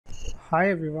Hi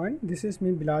everyone, this is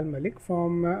me Bilal Malik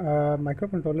from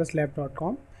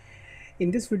microcontrollerslab.com.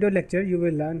 In this video lecture, you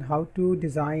will learn how to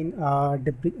design a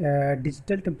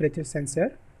digital temperature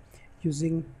sensor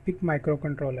using PIC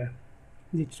microcontroller.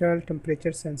 Digital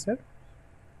temperature sensor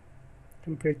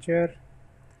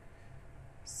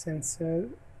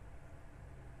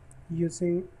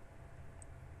using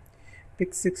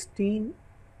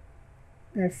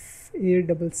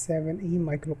PIC16F877A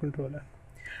microcontroller.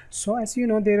 So as you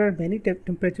know, there are many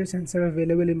temperature sensors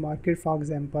available in market. For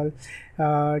example,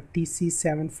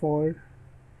 TC74,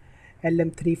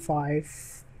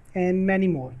 LM35 and many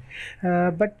more,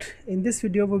 but in this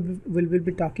video we'll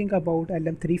be talking about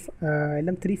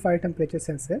LM35 temperature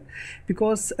sensor,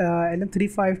 because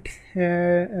LM35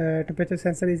 temperature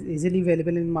sensor is easily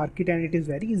available in market and it is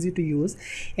very easy to use,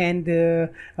 and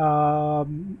it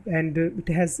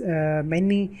has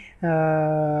many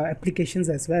applications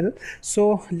as well.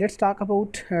 So let's talk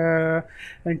about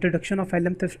introduction of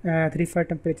LM35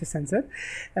 temperature sensor.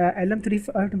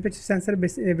 LM35 temperature sensor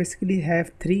basically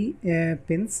have three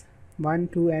pins, 1,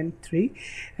 2 and 3.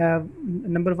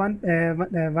 Number one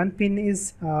pin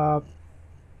is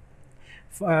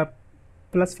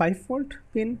plus 5 volt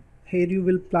pin. Here you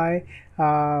will apply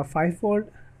 5 volt.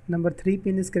 Number 3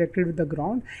 pin is connected with the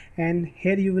ground, and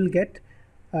here you will get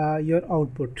your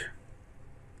output.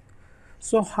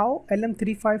 So how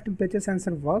LM35 temperature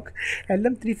sensor work?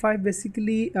 LM35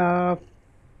 basically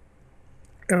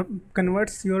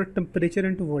converts your temperature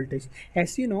into voltage.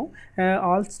 As you know,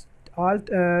 all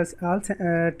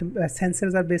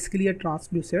sensors are basically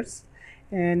transducers,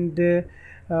 and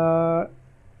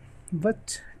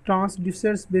what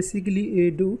transducers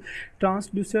basically do,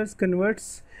 transducers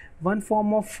converts one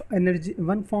form of energy,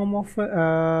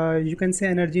 you can say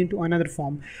energy, into another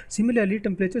form. Similarly,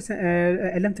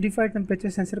 LM35 temperature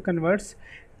sensor converts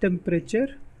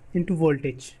temperature into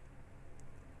voltage.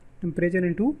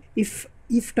 If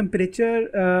temperature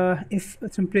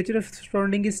of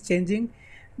surrounding is changing,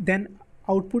 then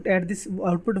output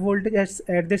voltage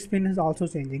at this pin is also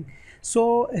changing.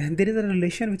 So there is a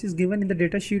relation which is given in the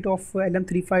data sheet of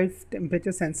LM35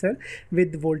 temperature sensor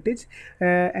with voltage,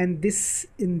 and this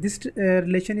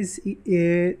relation is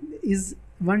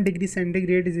 1 degree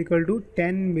centigrade is equal to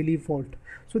 10 millivolt.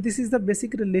 So this is the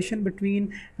basic relation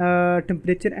between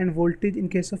temperature and voltage in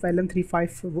case of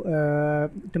LM35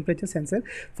 temperature sensor.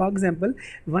 For example,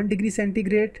 1 degree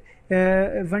centigrade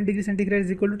is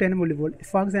equal to 10 millivolt.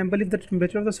 For example, if the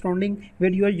temperature of the surrounding where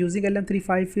you are using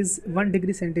LM35 is 1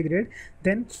 degree centigrade,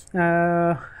 then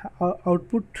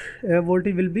output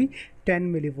voltage will be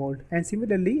 10 millivolt. And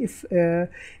similarly, if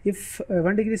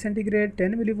 1 degree centigrade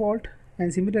 10 millivolt,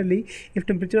 and similarly if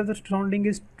temperature of the surrounding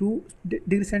is 2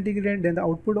 degrees centigrade, then the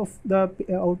output of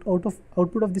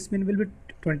this pin will be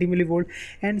 20 millivolt,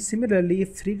 and similarly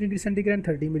if 3 degrees centigrade and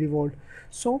 30 millivolt.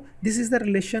 So this is the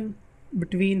relation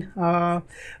between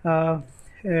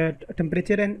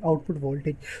temperature and output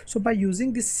voltage. So by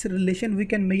using this relation we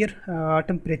can measure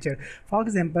temperature. For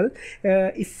example,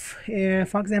 if we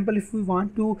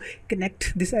want to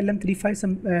connect this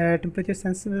LM35 temperature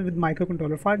sensor with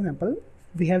microcontroller, for example,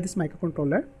 we have this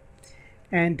microcontroller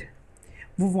and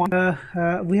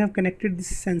we have connected this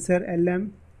sensor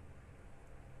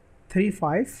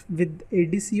LM35 with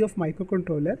ADC of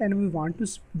microcontroller, and we want to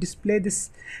display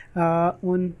this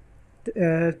on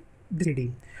the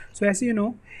CD. So as you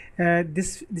know,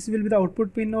 this will be the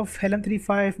output pin of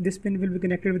LM35. This pin will be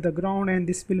connected with the ground, and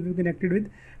this will be connected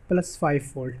with plus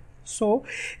 5 volt. So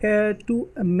to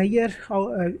measure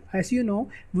as you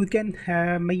know, we can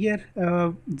measure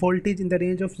voltage in the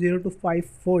range of 0 to 5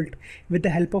 volt with the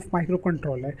help of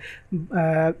microcontroller.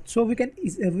 So we can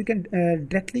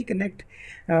directly connect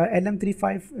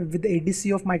LM35 with the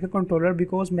ADC of microcontroller,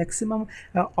 because maximum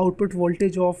output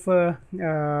voltage of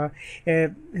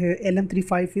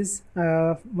LM35 is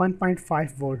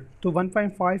 1.5 volt. So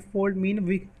 1.5 volt mean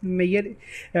we measure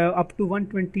up to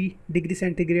 120 degree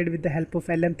centigrade with the help of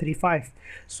LM35.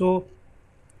 So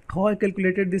how I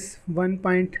calculated this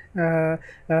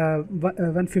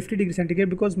 150 degree centigrade,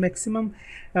 because maximum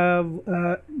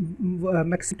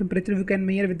temperature we can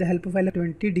measure with the help of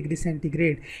 20 degree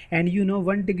centigrade, and you know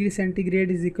 1 degree centigrade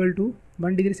is equal to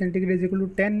 10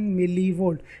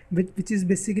 millivolt, which is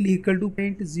basically equal to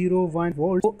 0.01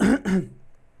 volt.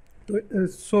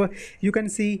 So you can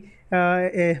see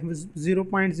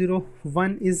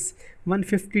 0.01 is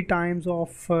 150 times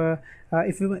of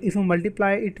if you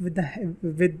multiply it with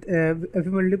if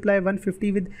you multiply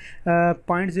 150 with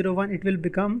 0.01, it will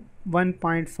become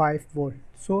 1.5 volt.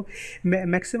 So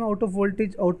maximum output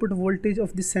voltage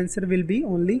of this sensor will be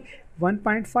only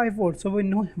 1.5 volts. So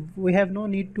we have no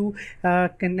need to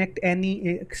connect any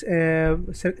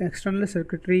external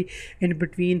circuitry in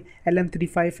between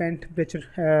LM35 and temperature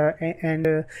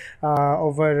and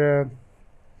our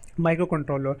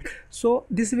microcontroller. So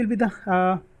this will be the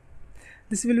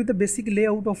basic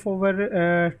layout of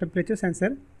our temperature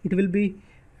sensor. It will be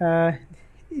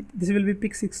this will be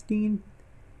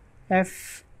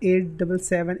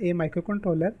PIC16F877A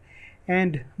microcontroller,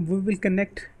 and we will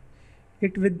connect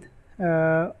it with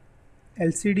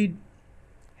LCD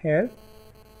here.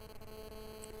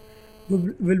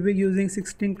 We will be using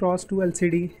 16x2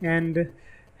 LCD, and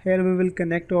here we will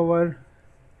connect our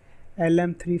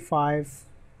LM35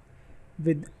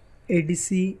 with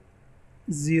ADC0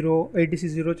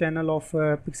 channel of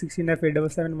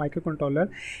PIC16F877 microcontroller,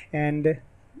 and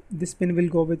this pin will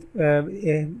go with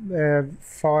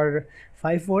for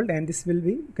 5 volt, and this will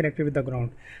be connected with the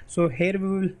ground. So here we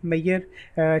will measure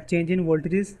change in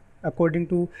voltages according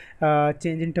to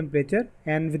change in temperature,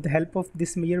 and with the help of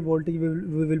this measure voltage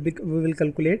we will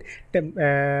calculate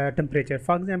temperature.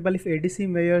 For example, if ADC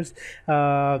measures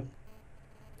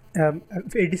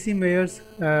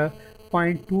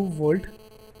 0.2 volt,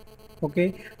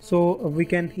 okay, so we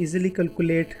can easily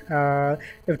calculate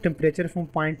temperature from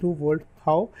 0.2 volt.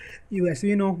 How? As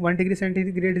we know, 1 degree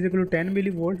centigrade is equal to 10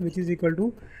 millivolt, which is equal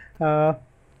to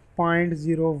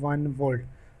 0.01 volt.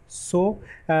 So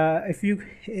if you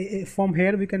from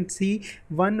here we can see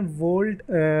 1 volt,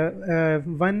 here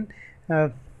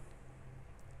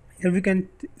we can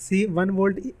see 1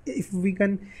 volt. If we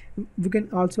can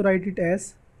also write it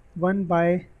as 1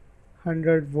 by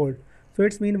 100 volt. So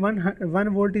it's mean 1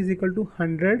 volt is equal to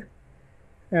 100.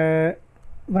 1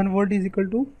 volt is equal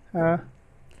to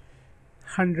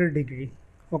 100 degree.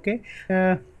 Okay.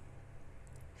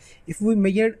 If we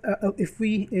measured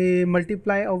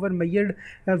multiply our measured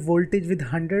voltage with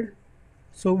 100,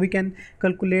 so we can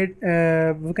calculate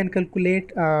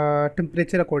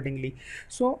temperature accordingly.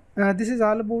 So this is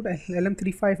all about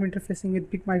LM35 interfacing with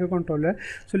PIC microcontroller.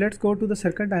 So let's go to the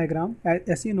circuit diagram.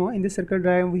 As you know, in this circuit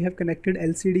diagram we have connected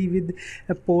LCD with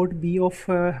port B of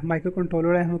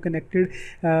microcontroller. I have connected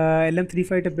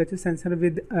LM35 temperature sensor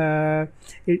with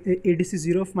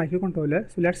ADC0 of microcontroller.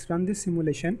 So let's run this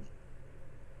simulation.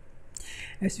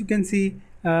 As you can see,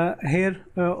 here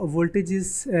voltage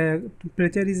is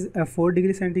temperature is 4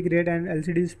 degree centigrade, and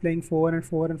LCD is playing 4 and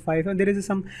 4 and 5, and there is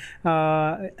some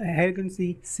here you can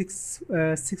see 6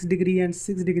 degree and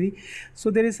 6 degree.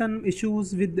 So there is some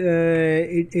issues with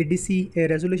ADC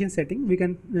resolution setting. We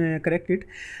can correct it.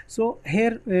 So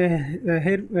here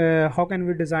how can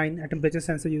we design a temperature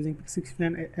sensor using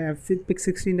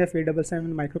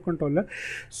PIC16F877 microcontroller?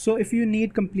 So if you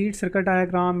need complete circuit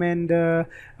diagram and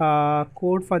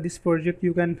code for this project,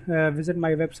 you can visit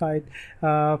my website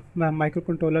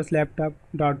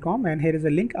microcontrollerslaptop.com, and here is a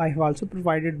link. I have also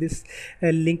provided this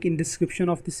link in description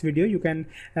of this video. You can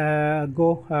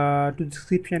go to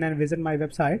description and visit my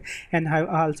website, and I have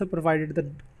also provided the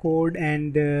code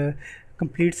and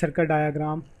complete circuit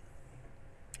diagram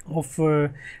of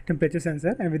temperature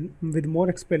sensor, and with more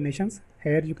explanations.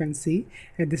 Here you can see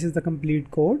this is the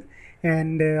complete code,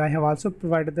 and I have also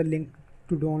provided the link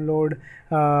to download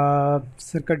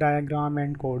circuit diagram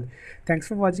and code. Thanks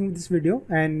for watching this video,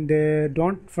 and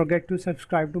don't forget to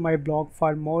subscribe to my blog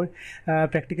for more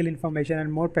practical information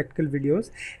and more practical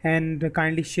videos, and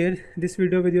kindly share this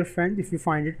video with your friends if you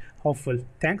find it helpful.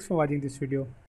 Thanks for watching this video.